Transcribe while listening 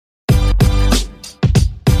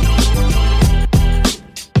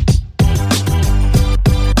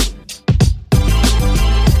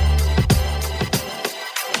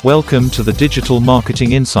Welcome to the Digital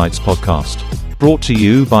Marketing Insights podcast, brought to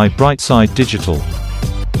you by Brightside Digital.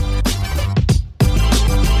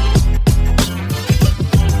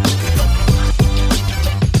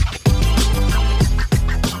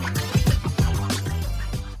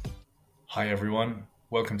 Hi everyone,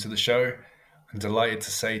 welcome to the show. I'm delighted to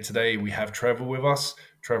say today we have Trevor with us.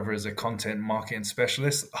 Trevor is a content marketing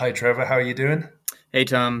specialist. Hi Trevor, how are you doing? Hey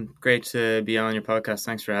Tom, great to be on your podcast.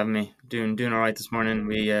 Thanks for having me. Doing all right this morning.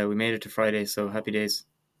 We made it to Friday, so happy days.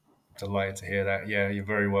 Delighted to hear that. Yeah, you're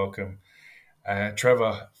very welcome.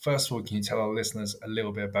 Trevor, first of all, can you tell our listeners a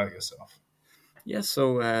little bit about yourself? Yeah,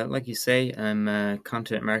 so like you say, I'm a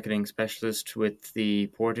content marketing specialist with the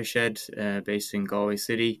Portishead based in Galway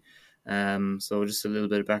City. So just a little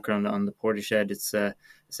bit of background on the Portishead. It's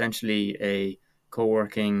essentially a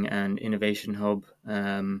co-working and innovation hub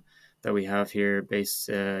that we have here based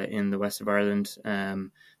in the west of Ireland.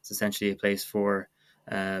 It's essentially a place for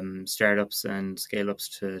startups and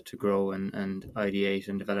scale-ups to grow and ideate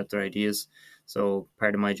and develop their ideas. So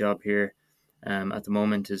part of my job here at the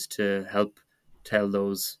moment is to help tell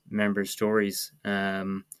those members' stories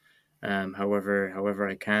however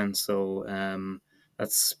I can. So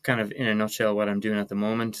that's kind of in a nutshell what I'm doing at the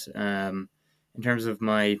moment. In terms of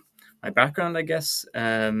my background, I guess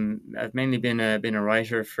I've mainly been a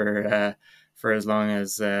writer for as long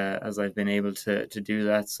as I've been able to do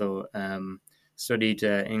that. So studied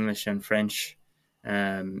English and French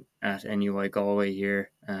at NUI Galway here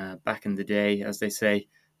back in the day, as they say,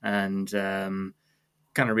 and kind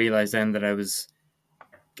of realized then that I was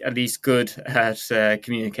at least good at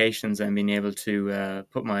communications and being able to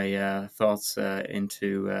put my thoughts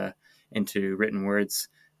into written words,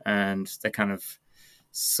 and that kind of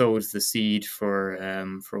sowed the seed for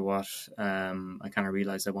what I kind of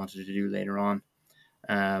realized I wanted to do later on.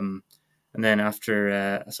 And then after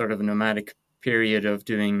a sort of a nomadic period of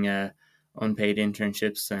doing unpaid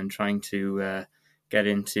internships and trying to get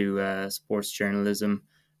into sports journalism,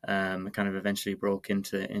 I kind of eventually broke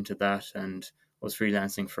into that and was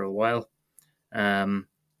freelancing for a while. And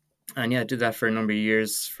yeah, did that for a number of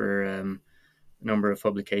years for a number of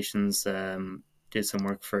publications. Did some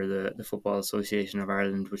work for the Football Association of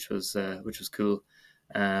Ireland, which was cool.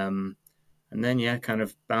 And then yeah, kind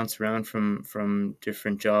of bounced around from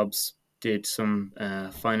different jobs. Did some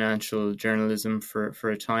financial journalism for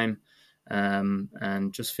a time,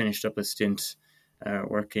 and just finished up a stint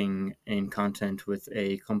working in content with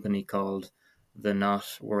a company called The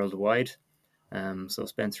Knot Worldwide. So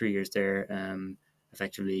spent 3 years there,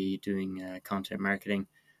 effectively doing content marketing,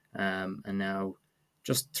 and now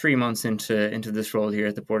just 3 months into this role here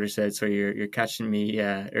at the Portishead. So you're catching me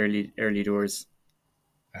early doors.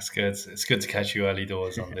 That's good. It's good to catch you early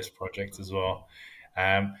doors on this project as well.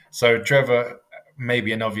 So Trevor,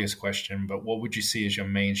 maybe an obvious question, but what would you see as your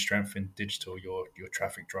main strength in digital, your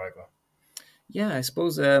traffic driver? Yeah, I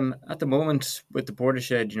suppose at the moment with the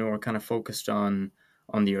Portishead, we're kind of focused on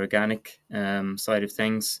the organic side of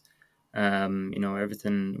things.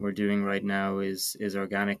 Everything we're doing right now is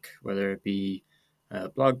organic, whether it be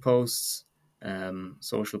blog posts,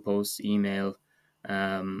 social posts, email.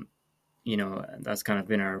 That's kind of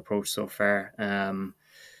been our approach so far.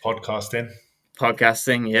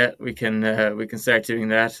 Podcasting, yeah, we can start doing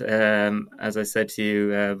that. As I said to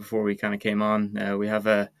you before we kind of came on, we have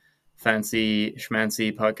a fancy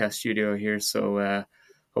schmancy podcast studio here, so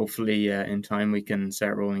hopefully in time we can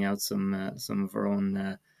start rolling out some of our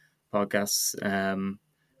own podcasts.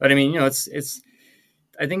 But I mean, it's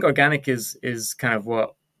I think organic is kind of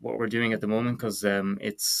what we're doing at the moment, because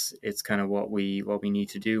it's kind of what we need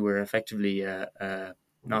to do. We're effectively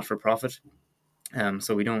not for profit,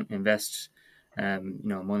 so we don't invest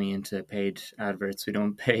money into paid adverts. We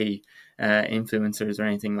don't pay influencers or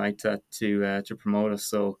anything like that to promote us.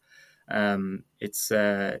 So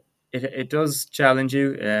it does challenge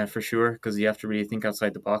you for sure, because you have to really think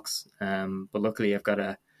outside the box. But luckily, I've got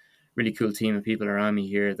a really cool team of people around me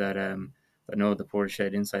here that know the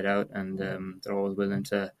Portishead inside out, and they're always willing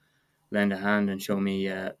to lend a hand and show me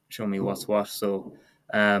what's what. So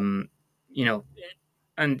and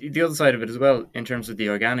the other side of it as well, in terms of the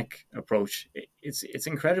organic approach, it's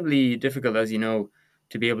incredibly difficult, as you know,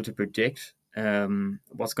 to be able to predict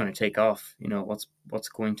what's going to take off. What's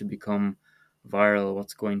going to become viral,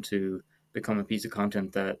 what's going to become a piece of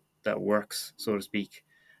content that works, so to speak.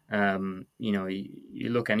 You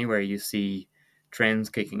look anywhere, you see trends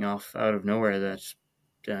kicking off out of nowhere that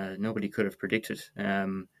nobody could have predicted.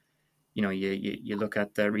 You look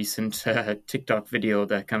at the recent TikTok video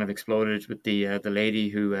that kind of exploded with the lady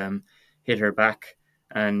who hit her back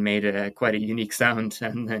and made quite a unique sound,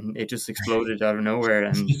 and then it just exploded out of nowhere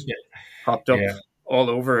and popped up all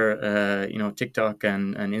over, TikTok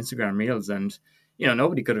and Instagram Reels, and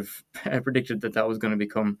nobody could have predicted that was going to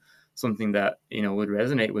become something that would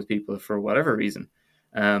resonate with people for whatever reason.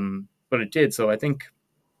 But it did. So I think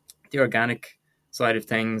the organic side of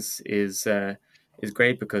things is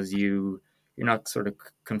great, because you're not sort of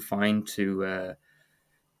confined to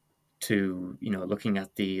looking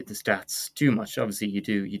at the stats too much. Obviously, you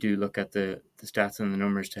do look at the stats and the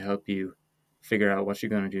numbers to help you figure out what you're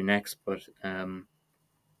going to do next. But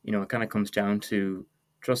it kind of comes down to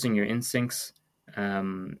trusting your instincts,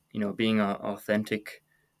 being authentic,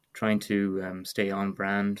 trying to stay on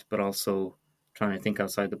brand, but also trying to think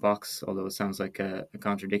outside the box, although it sounds like a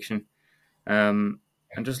contradiction. And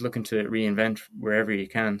just looking to reinvent wherever you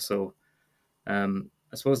can. So I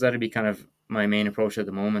suppose that'd be kind of my main approach at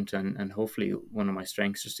the moment, and hopefully one of my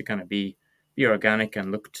strengths, just to kind of be organic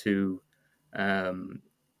and look to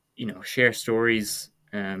share stories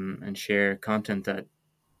and share content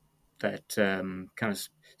that kind of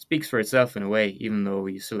speaks for itself in a way, even though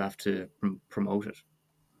you still have to promote it.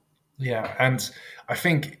 Yeah, and I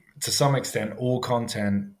think to some extent, all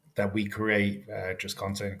content that we create, just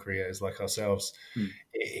content creators like ourselves,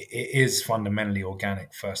 it is fundamentally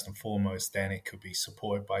organic first and foremost. Then it could be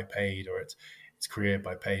supported by paid, or it's created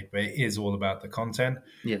by paid, but it is all about the content.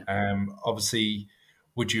 Yeah. Obviously,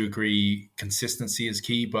 would you agree consistency is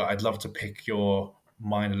key? But I'd love to pick your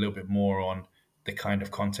mind a little bit more on the kind of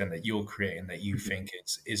content that you're creating that you think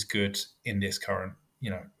is good in this current,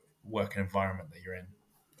 working environment that you're in.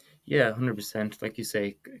 Yeah, 100%. Like you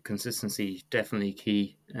say, consistency definitely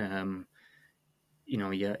key.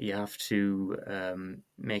 You have to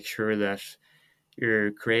make sure that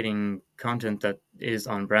you're creating content that is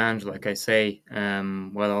on brand, like I say,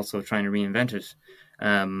 while also trying to reinvent it.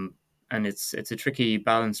 And it's a tricky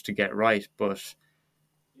balance to get right. But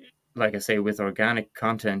like I say, with organic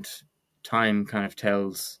content, time kind of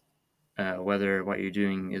tells whether what you're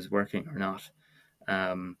doing is working or not.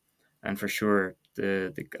 And for sure,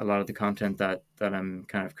 a lot of the content that I'm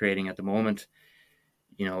kind of creating at the moment,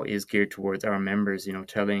 is geared towards our members,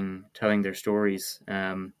 telling their stories.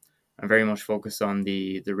 I'm very much focused on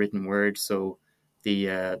the written word. So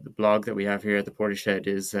the blog that we have here at the Portishead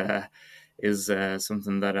is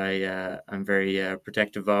something that I'm very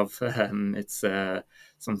protective of. It's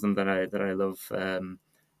something that I love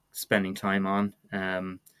spending time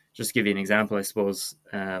on. Just to give you an example, I suppose,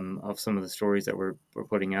 of some of the stories that we're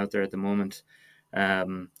putting out there at the moment.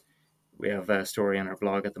 We have a story on our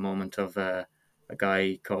blog at the moment of a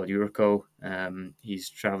guy called Yurko. He's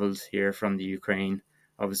traveled here from the Ukraine.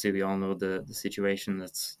 Obviously, we all know the situation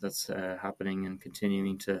that's happening and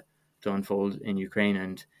continuing to unfold in Ukraine,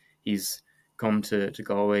 and he's come to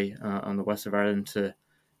Galway on the west of Ireland to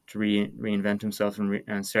reinvent himself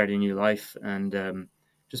and start a new life. And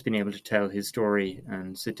just being able to tell his story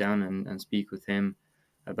and sit down and speak with him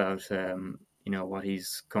about what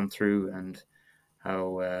he's come through and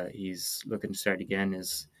how he's looking to start again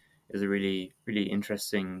is a really, really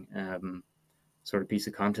interesting sort of piece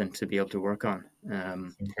of content to be able to work on.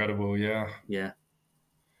 Incredible, yeah. Yeah.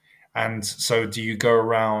 And so do you go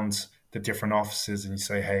around the different offices and you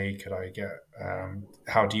say, hey, could I get,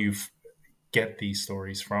 how do you get these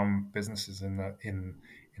stories from businesses in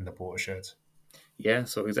the Portishead? Yeah,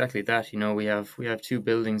 so exactly that. We have two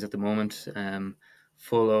buildings at the moment,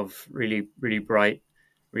 full of really, really bright,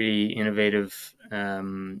 really innovative,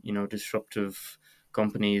 disruptive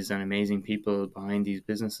companies and amazing people behind these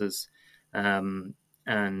businesses, and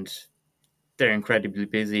they're incredibly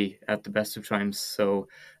busy at the best of times. So,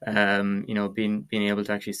 being able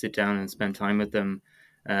to actually sit down and spend time with them,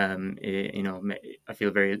 I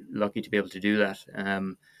feel very lucky to be able to do that.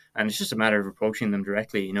 And it's just a matter of approaching them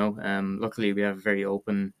directly. Luckily we have a very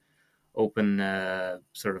open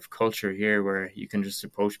sort of culture here where you can just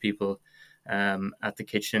approach people at the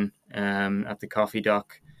kitchen, at the coffee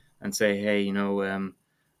dock, and say, hey,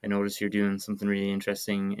 I notice you're doing something really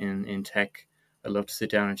interesting in tech. I'd love to sit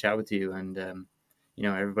down and chat with you. And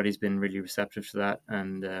everybody's been really receptive to that,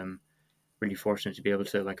 and really fortunate to be able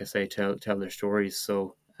to, like I say, tell their stories.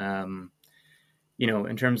 So in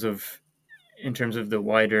terms of the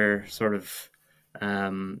wider sort of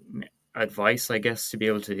advice, I guess, to be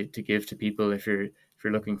able to give to people, if you're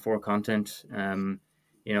looking for content,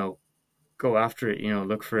 go after it,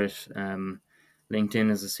 look for it.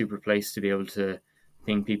 LinkedIn is a super place to be able to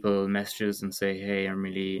ping people messages and say, hey, I'm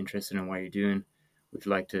really interested in what you're doing. Would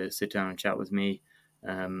you like to sit down and chat with me?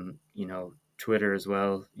 Twitter as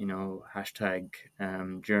well, hashtag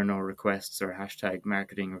journal requests or hashtag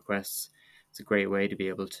marketing requests. It's a great way to be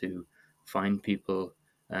able to find people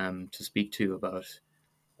to speak to about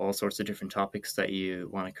all sorts of different topics that you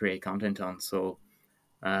want to create content on. So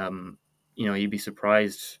You'd be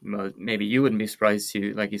surprised. Well, maybe you wouldn't be surprised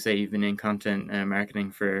to, like you say, you've been in content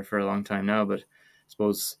marketing for a long time now, but I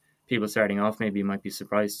suppose people starting off maybe might be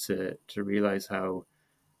surprised to realize how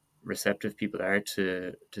receptive people are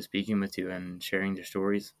to speaking with you and sharing their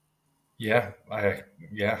stories. Yeah,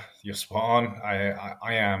 you're spot on.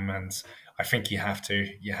 I am, and I think you have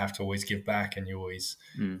to always give back, and you always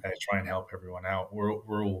Mm, try and help everyone out.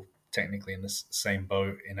 We're all technically in the same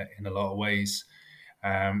boat in a lot of ways.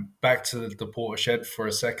 Back to the porter shed for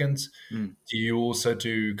a second. mm. Do you also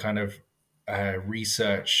do kind of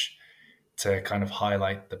research to kind of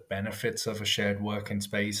highlight the benefits of a shared working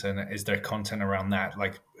space? And is there content around that,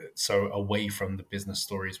 like so away from the business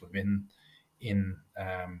stories within in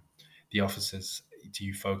the offices? Do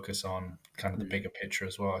you focus on kind of the Mm. bigger picture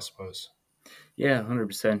as well, I suppose? Yeah,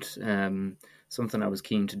 100%. Something I was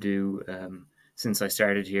keen to do since I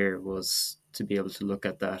started here was to be able to look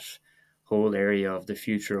at that whole area of the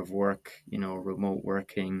future of work, remote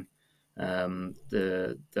working,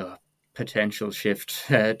 the potential shift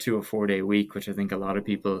to a 4-day week, which I think a lot of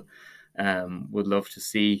people would love to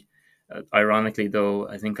see. Ironically, though,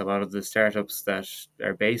 I think a lot of the startups that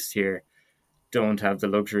are based here don't have the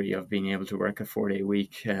luxury of being able to work a 4-day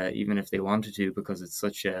week, even if they wanted to, because it's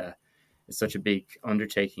such a big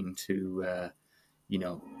undertaking to you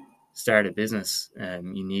know start a business.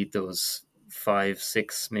 You need those 5,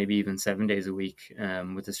 6, maybe even 7 days a week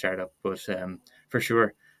with the startup. But for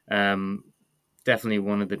sure, um, definitely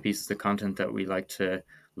one of the pieces of content that we like to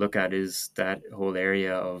look at is that whole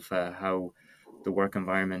area of how the work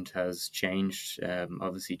environment has changed,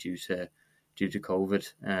 obviously due to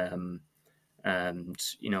COVID. And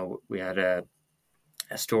we had a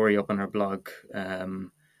story up on our blog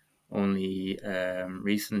only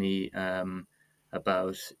recently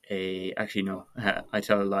about actually no, I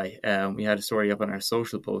tell a lie. We had a story up on our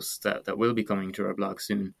social posts that will be coming to our blog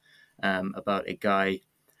soon, about a guy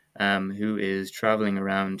who is traveling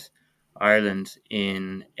around Ireland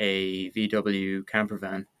in a VW camper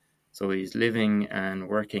van. So he's living and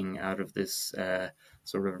working out of this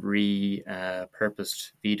sort of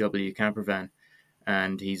repurposed VW camper van,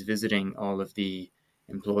 and he's visiting all of the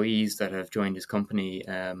employees that have joined his company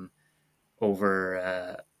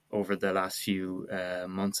over over the last few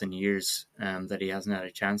months and years that he hasn't had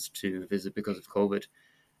a chance to visit because of COVID.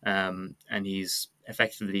 And he's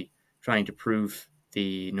effectively trying to prove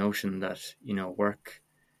the notion that work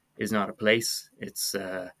is not a place. It's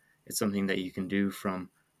something that you can do from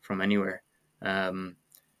anywhere. Um,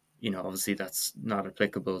 Obviously that's not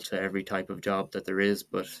applicable to every type of job that there is,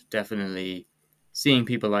 but definitely seeing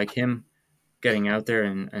people like him getting out there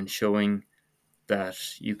and showing that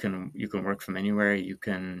you can work from anywhere. You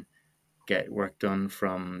can get work done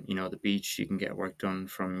from the beach. You can get work done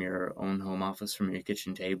from your own home office, from your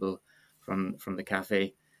kitchen table, from the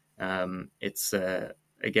cafe. It's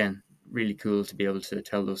again really cool to be able to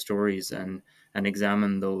tell those stories and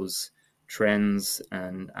examine those trends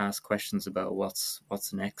and ask questions about what's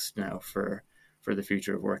next now for the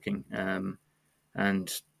future of working.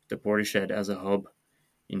 And the Porter Shed as a hub,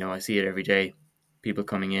 I see it every day. People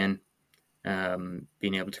coming in,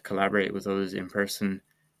 being able to collaborate with others in person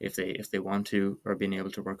if they want to, or being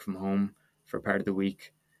able to work from home for part of the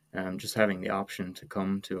week. Just having the option to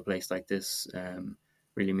come to a place like this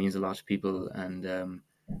really means a lot to people, and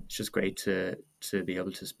it's just great to be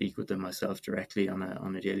able to speak with them myself directly on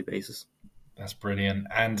a daily basis. That's brilliant.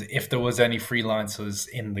 And if there was any freelancers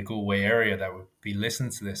in the Galway area that would be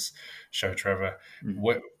listening to this show, Trevor, Mm.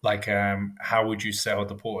 what like how would you sell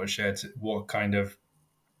the porter shed? What kind of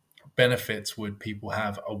benefits would people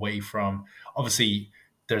have away from? Obviously,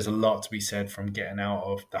 there's a lot to be said from getting out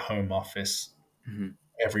of the home office Mhm.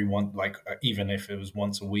 everyone, like even if it was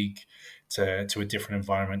once a week, to a different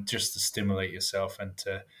environment, just to stimulate yourself and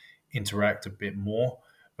to interact a bit more.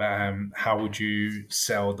 But how would you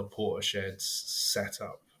sell the porter sheds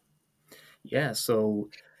setup? Yeah, so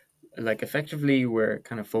like effectively we're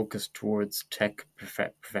kind of focused towards tech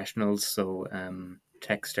professionals. So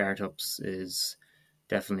tech startups is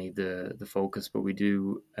definitely the focus, but we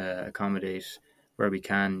do accommodate where we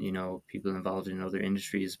can, people involved in other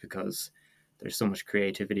industries, because there's so much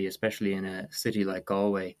creativity, especially in a city like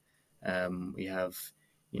Galway. We have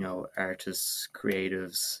artists,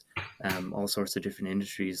 creatives, all sorts of different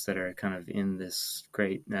industries that are kind of in this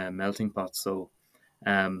great melting pot. So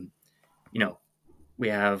um, you know we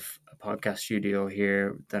have a podcast studio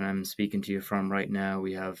here that I'm speaking to you from right now.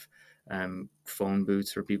 We have phone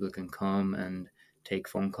booths where people can come and take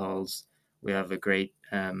phone calls. We have a great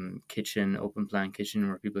kitchen, open plan kitchen,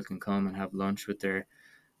 where people can come and have lunch with their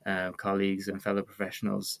colleagues and fellow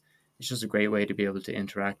professionals. It's just a great way to be able to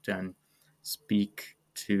interact and speak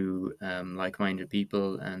to like-minded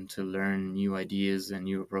people and to learn new ideas and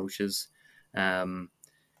new approaches.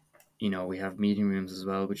 We have meeting rooms as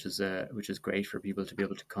well, which is great for people to be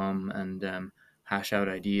able to come and hash out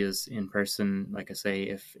ideas in person, like I say,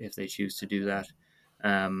 if they choose to do that.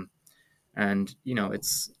 Um, and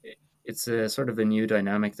it's a sort of a new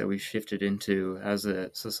dynamic that we've shifted into as a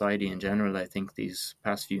society in general. I think these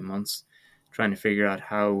past few months, trying to figure out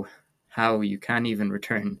how you can even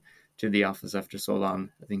return to the office after so long.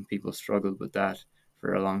 I think people struggled with that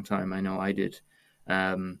for a long time. I know I did.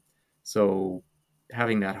 So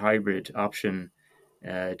having that hybrid option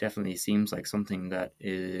definitely seems like something that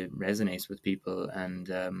resonates with people. And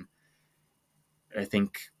I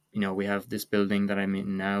think, we have this building that I'm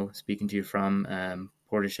in now, speaking to you from.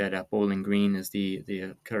 Portishead at Bowling Green is the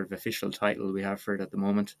kind of official title we have for it at the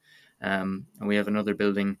moment. And we have another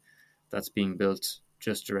building that's being built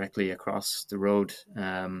just directly across the road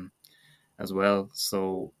as well.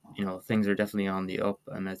 So, things are definitely on the up.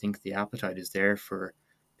 And I think the appetite is there for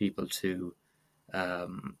people to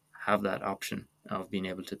have that option of being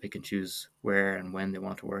able to pick and choose where and when they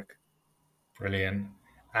want to work. Brilliant.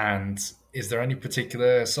 And is there any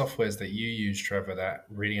particular softwares that you use, Trevor, that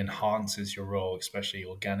really enhances your role, especially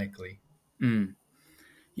organically?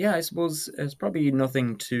 Yeah, I suppose it's probably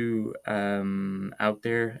nothing too out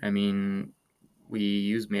there. I mean, we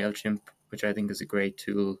use MailChimp, which I think is a great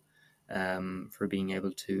tool for being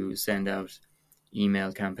able to send out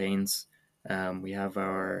email campaigns. We have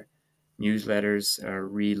our newsletters, our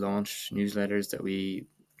relaunched newsletters that we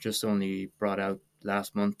just only brought out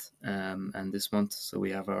last month and this month. So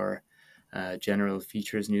we have our general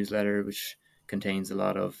features newsletter, which contains a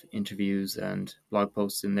lot of interviews and blog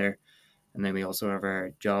posts in there. And then we also have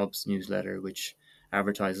our jobs newsletter, which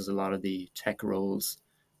advertises a lot of the tech roles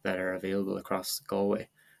that are available across Galway.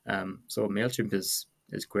 So MailChimp is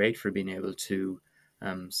great for being able to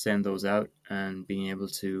send those out and being able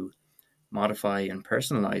to modify and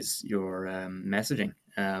personalize your messaging.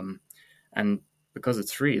 And because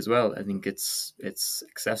it's free as well, I think it's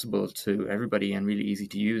accessible to everybody and really easy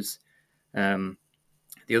to use. The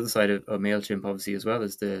other side of MailChimp, obviously, as well,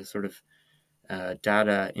 is the sort of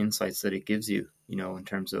data insights that it gives you, in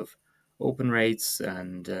terms of open rates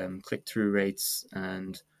and click-through rates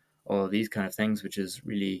and all of these kind of things, which is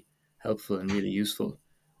really helpful and really useful.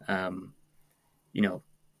 Um,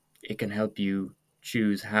 it can help you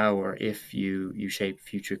choose how or if you shape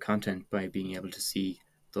future content by being able to see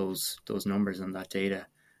those numbers and that data.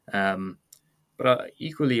 But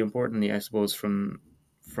equally importantly, I suppose from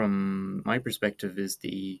my perspective, is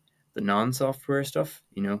the non-software stuff.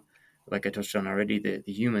 Like I touched on already, the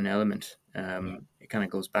human element. It kind of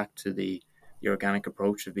goes back to the organic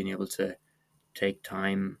approach of being able to take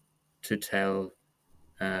time to tell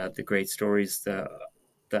the great stories that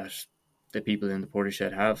the people in the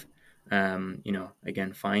Portishead have.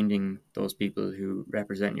 Again, finding those people who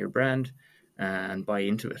represent your brand and buy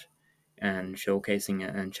into it, and showcasing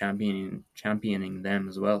it and championing them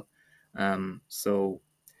as well. So,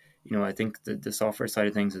 I think the software side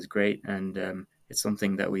of things is great, and it's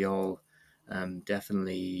something that we all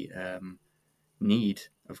definitely need,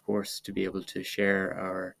 of course, to be able to share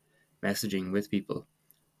our messaging with people.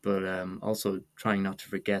 But also trying not to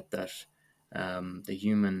forget that the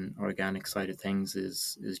human organic side of things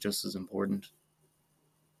is just as important.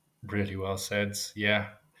 Really well said. Yeah,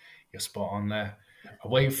 you're spot on there.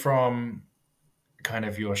 Away from kind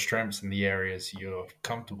of your strengths and the areas you're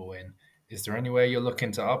comfortable in, is there anywhere you're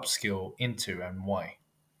looking to upskill into and why?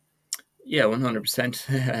 Yeah,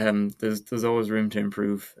 100%. There's always room to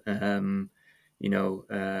improve.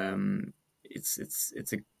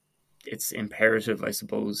 It's imperative, I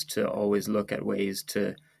suppose, to always look at ways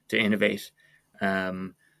to innovate,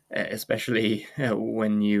 especially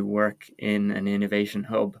when you work in an innovation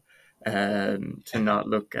hub. To not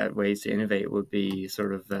look at ways to innovate would be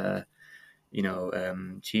sort of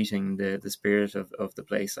cheating the spirit of the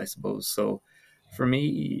place, I suppose. So for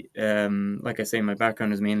me, like I say, my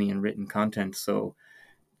background is mainly in written content. So,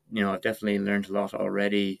 I've definitely learned a lot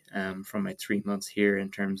already from my 3 months here in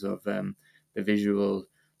terms of the visual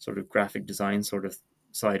sort of graphic design sort of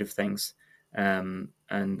side of things. And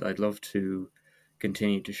I'd love to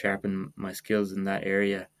continue to sharpen my skills in that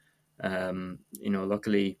area.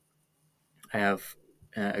 Luckily, I have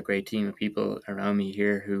a great team of people around me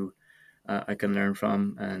here who I can learn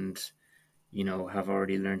from, and have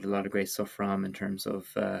already learned a lot of great stuff from in terms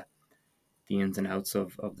of the ins and outs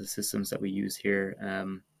of the systems that we use here.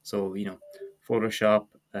 So Photoshop,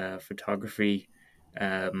 photography,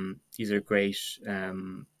 these are great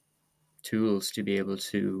tools to be able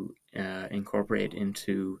to incorporate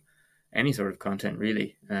into any sort of content,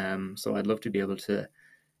 really. So I'd love to be able to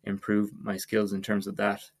improve my skills in terms of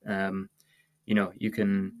that. You know, you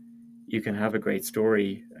can have a great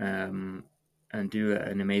story and do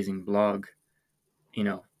an amazing blog, you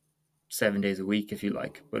know, 7 days a week if you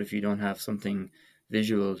like. But if you don't have something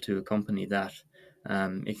visual to accompany that,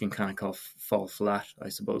 it can kind of fall flat, I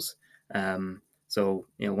suppose. So,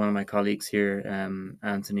 you know, one of my colleagues here,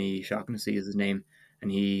 Anthony Shaughnessy is his name,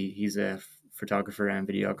 and he's a photographer and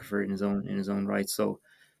videographer in his own right. So,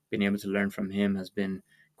 being able to learn from him has been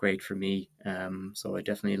great for me. So, I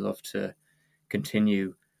definitely love to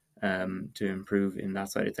continue to improve in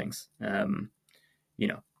that side of things. You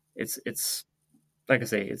know, it's like I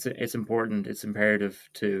say, it's important. It's imperative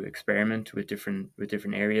to experiment with different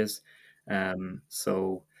areas.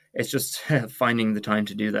 So it's just finding the time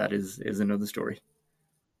to do that is another story.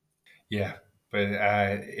 Yeah, but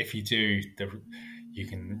if you do, you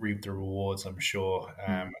can reap the rewards, I'm sure.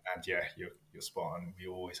 And yeah, you're spot on.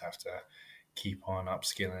 You always have to keep on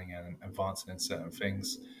upskilling and advancing in certain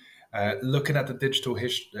things. Looking at the digital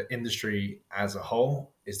industry as a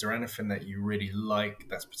whole, is there anything that you really like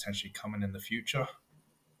that's potentially coming in the future?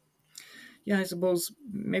 Yeah, I suppose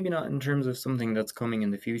maybe not in terms of something that's coming in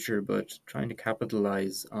the future, but trying to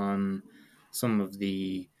capitalize on some of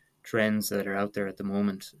the trends that are out there at the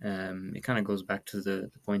moment. It kind of goes back to the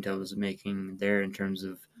point I was making there in terms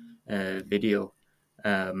of video.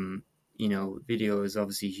 Um, you know, video is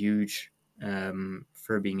obviously huge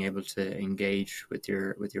for being able to engage with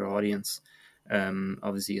your audience.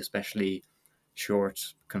 Obviously, especially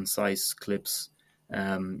short, concise clips.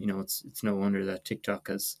 You know, it's no wonder that TikTok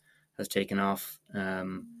has taken off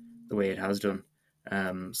the way it has done.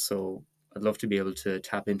 So I'd love to be able to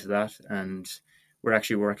tap into that, and we're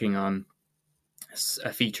actually working on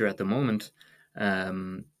a feature at the moment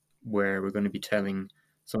where we're going to be telling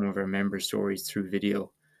some of our member stories through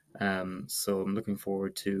video. So I'm looking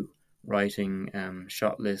forward to writing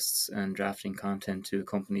shot lists and drafting content to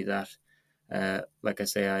accompany that. Like I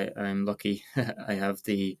say, I'm lucky. I have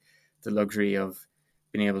the luxury of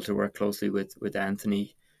being able to work closely with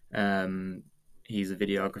Anthony. He's a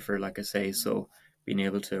videographer, like I say, so being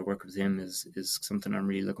able to work with him is something I'm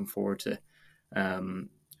really looking forward to.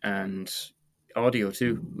 And audio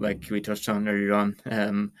too, like we touched on earlier on.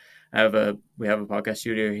 We have a podcast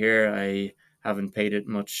studio here. I haven't paid it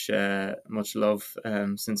much love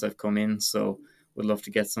since I've come in, so would love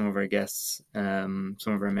to get some of our guests, some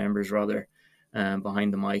of our members rather,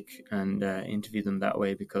 behind the mic and interview them that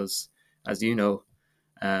way, because as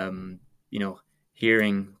um, you know,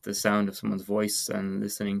 hearing the sound of someone's voice and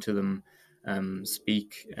listening to them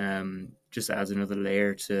speak just adds another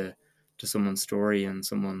layer to someone's story and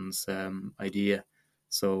someone's idea.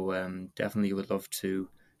 So definitely would love to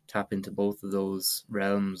tap into both of those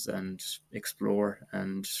realms and explore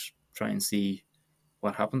and try and see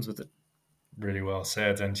what happens with it. Really well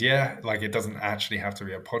said. And yeah, like it doesn't actually have to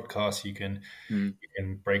be a podcast. Mm, You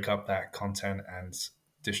can break up that content and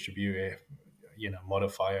distribute it,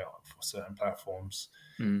 modify it for certain platforms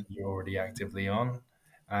mm. you're already actively on.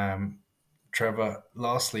 Um, Trevor,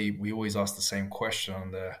 lastly, we always ask the same question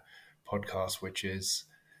on the podcast, which is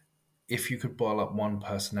if you could boil up one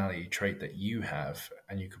personality trait that you have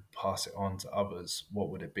and you could pass it on to others, what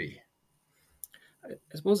would it be?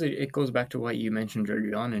 I suppose it goes back to what you mentioned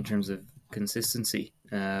earlier on in terms of consistency.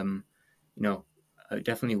 You know, I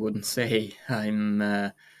definitely wouldn't say I'm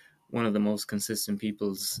one of the most consistent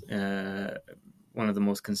one of the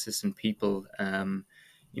most consistent people,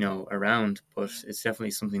 you know, around. But it's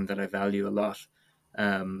definitely something that I value a lot,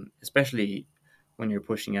 especially when you're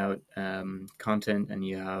pushing out content and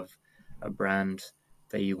you have a brand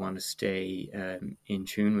that you want to stay in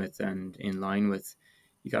tune with and in line with.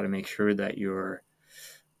 You got to make sure that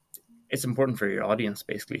it's important for your audience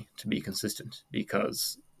basically to be consistent,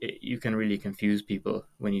 because you can really confuse people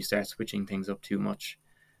when you start switching things up too much.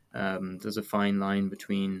 There's a fine line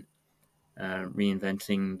between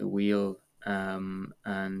reinventing the wheel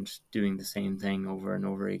and doing the same thing over and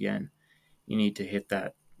over again. You need to hit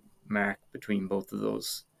that mark between both of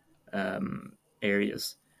those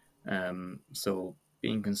areas. So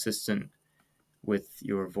being consistent with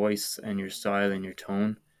your voice and your style and your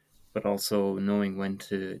tone, but also knowing when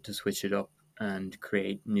to switch it up and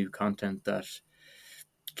create new content that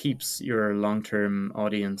keeps your long term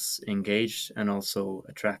audience engaged and also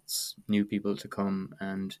attracts new people to come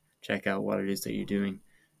and check out what it is that you're doing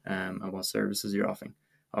and what services you're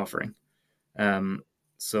offering. Um,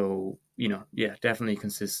 so you know, yeah, definitely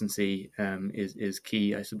consistency is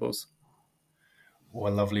key, I suppose.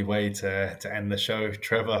 What a lovely way to end the show.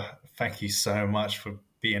 Trevor, thank you so much for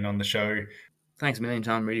being on the show. Thanks a million,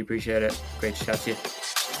 Tom. Really appreciate it. Great to chat to you.